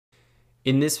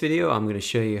In this video, I'm going to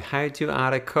show you how to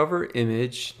add a cover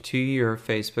image to your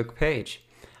Facebook page.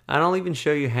 And I'll even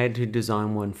show you how to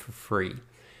design one for free.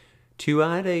 To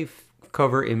add a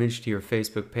cover image to your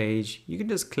Facebook page, you can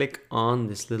just click on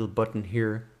this little button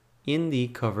here in the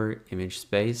cover image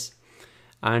space.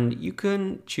 And you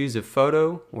can choose a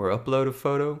photo or upload a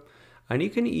photo. And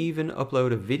you can even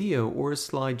upload a video or a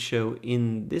slideshow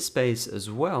in this space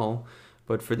as well.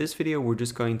 But for this video, we're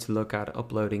just going to look at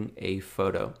uploading a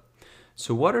photo.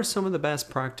 So what are some of the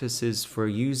best practices for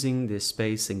using this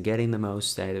space and getting the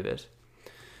most out of it?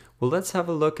 Well, let's have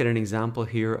a look at an example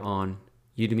here on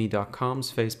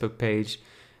udemy.com's Facebook page.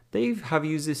 They have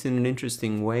used this in an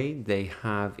interesting way. They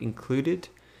have included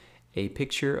a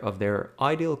picture of their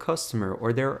ideal customer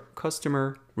or their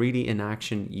customer really in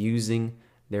action using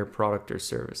their product or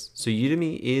service. So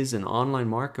Udemy is an online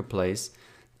marketplace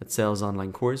that sells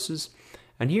online courses.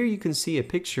 And here you can see a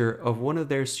picture of one of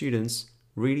their students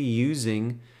really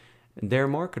using their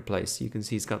marketplace. You can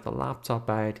see he's got the laptop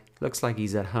out, looks like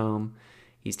he's at home,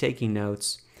 he's taking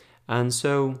notes, and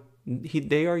so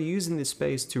they are using this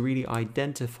space to really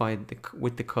identify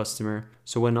with the customer.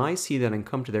 So when I see that and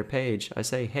come to their page, I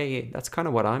say, hey, that's kind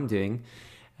of what I'm doing,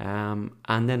 and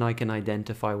then I can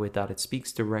identify with that. It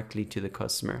speaks directly to the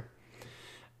customer.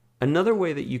 Another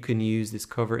way that you can use this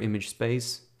cover image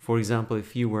space, for example,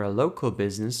 if you were a local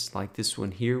business like this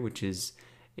one here, which is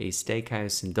a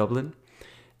steakhouse in Dublin,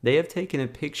 they have taken a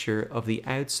picture of the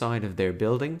outside of their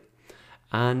building,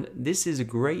 and this is a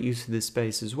great use of this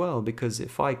space as well, because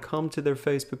if I come to their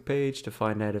Facebook page to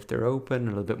find out if they're open,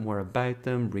 a little bit more about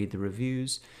them, read the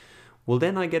reviews, well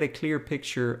then I get a clear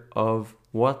picture of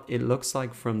what it looks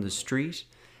like from the street,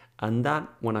 and that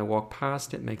when I walk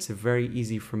past it makes it very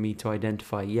easy for me to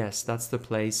identify, yes, that's the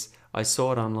place, I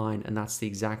saw it online and that's the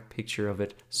exact picture of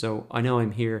it, so I know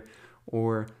I'm here,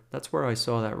 or that's where I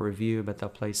saw that review about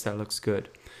that place, that looks good.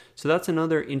 So that's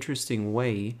another interesting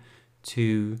way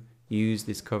to use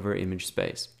this cover image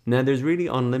space. Now there's really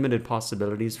unlimited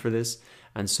possibilities for this,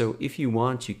 and so if you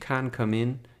want, you can come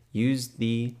in, use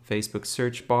the Facebook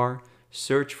search bar,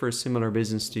 search for a similar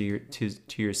business to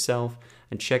yourself,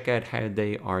 and check out how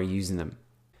they are using them.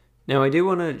 Now I do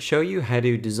want to show you how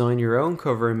to design your own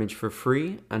cover image for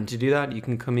free, and to do that you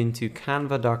can come into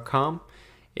canva.com.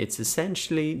 It's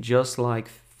essentially just like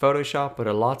Photoshop, but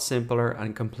a lot simpler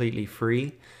and completely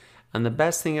free. And the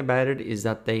best thing about it is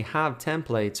that they have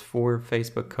templates for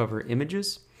Facebook cover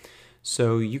images.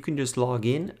 So you can just log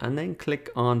in and then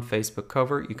click on Facebook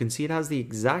cover. You can see it has the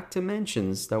exact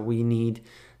dimensions that we need.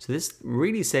 So this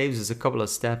really saves us a couple of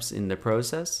steps in the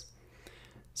process.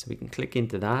 So we can click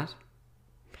into that.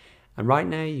 And right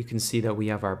now you can see that we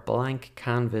have our blank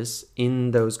canvas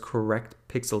in those correct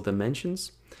pixel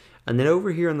dimensions. And then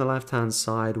over here on the left hand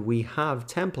side, we have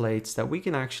templates that we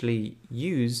can actually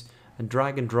use and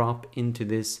drag and drop into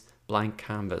this blank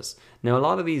canvas. Now a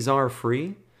lot of these are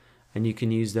free, and you can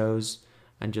use those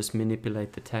and just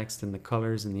manipulate the text and the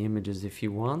colors and the images if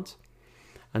you want.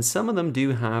 And some of them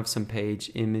do have some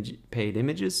paid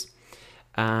images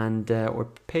and or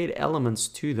paid elements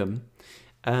to them.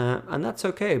 And that's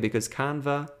okay, because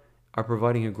Canva are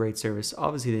providing a great service.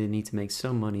 Obviously they need to make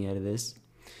some money out of this.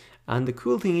 And the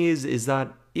cool thing is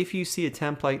that if you see a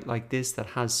template like this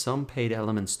that has some paid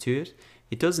elements to it,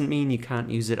 it doesn't mean you can't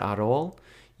use it at all.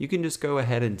 You can just go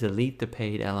ahead and delete the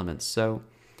paid elements. So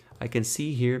I can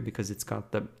see here, because it's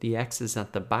got the X's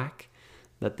at the back,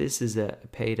 that this is a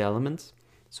paid element.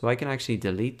 So I can actually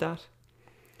delete that.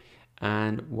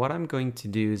 And what I'm going to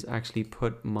do is actually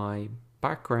put my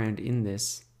background in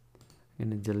this. I'm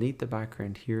going to delete the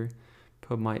background here,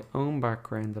 put my own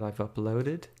background that I've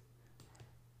uploaded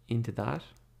into that.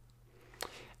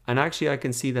 And actually I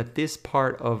can see that this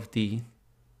part of the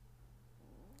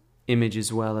image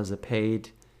as well as a paid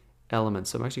element.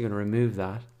 So I'm actually going to remove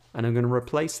that and I'm going to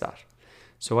replace that.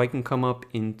 So I can come up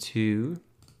into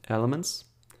elements,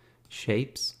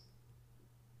 shapes,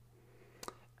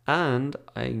 and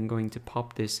I'm going to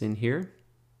pop this in here.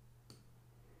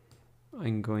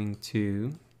 I'm going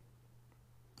to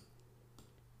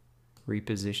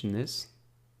reposition this.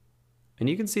 And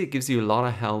you can see it gives you a lot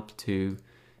of help to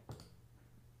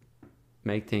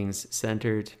make things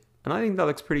centered. And I think that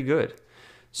looks pretty good.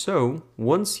 So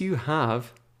once you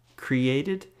have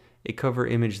created a cover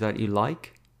image that you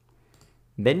like,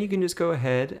 then you can just go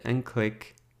ahead and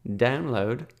click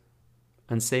download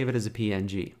and save it as a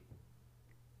PNG.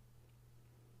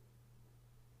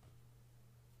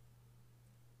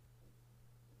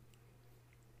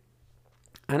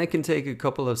 And it can take a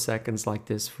couple of seconds like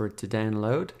this for it to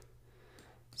download.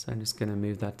 So I'm just going to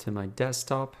move that to my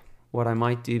desktop. What I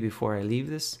might do before I leave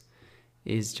this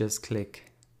is just click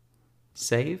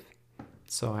save,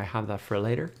 So I have that for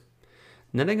later.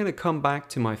 And then I'm going to come back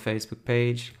to my Facebook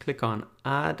page, click on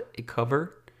add a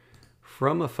cover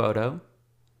from a photo.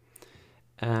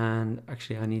 And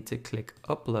actually I need to click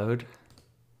upload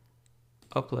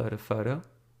a photo.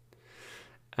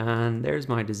 And there's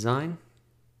my design.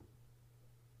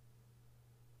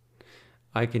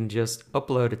 I can just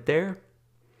upload it there.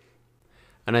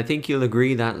 And I think you'll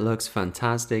agree that looks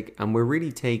fantastic, and we're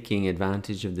really taking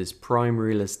advantage of this prime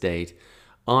real estate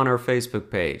on our Facebook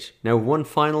page. Now, one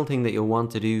final thing that you'll want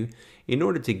to do in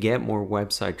order to get more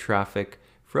website traffic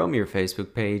from your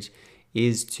Facebook page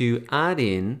is to add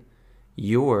in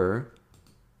your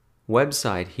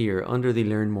website here under the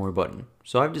Learn More button.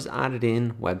 So I've just added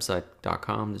in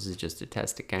website.com. This is just a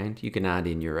test account. You can add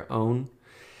in your own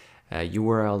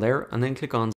URL there and then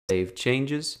click on Save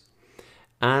Changes.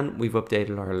 And we've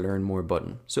updated our Learn More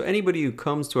button. So anybody who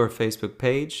comes to our Facebook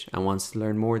page and wants to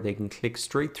learn more, they can click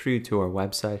straight through to our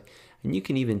website, and you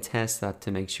can even test that to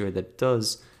make sure that it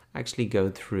does actually go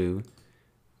through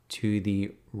to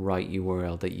the right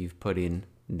URL that you've put in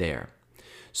there.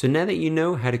 So now that you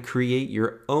know how to create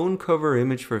your own cover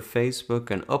image for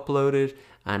Facebook and upload it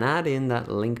and add in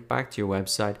that link back to your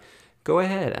website, go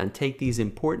ahead and take these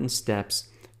important steps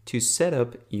to set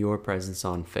up your presence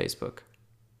on Facebook.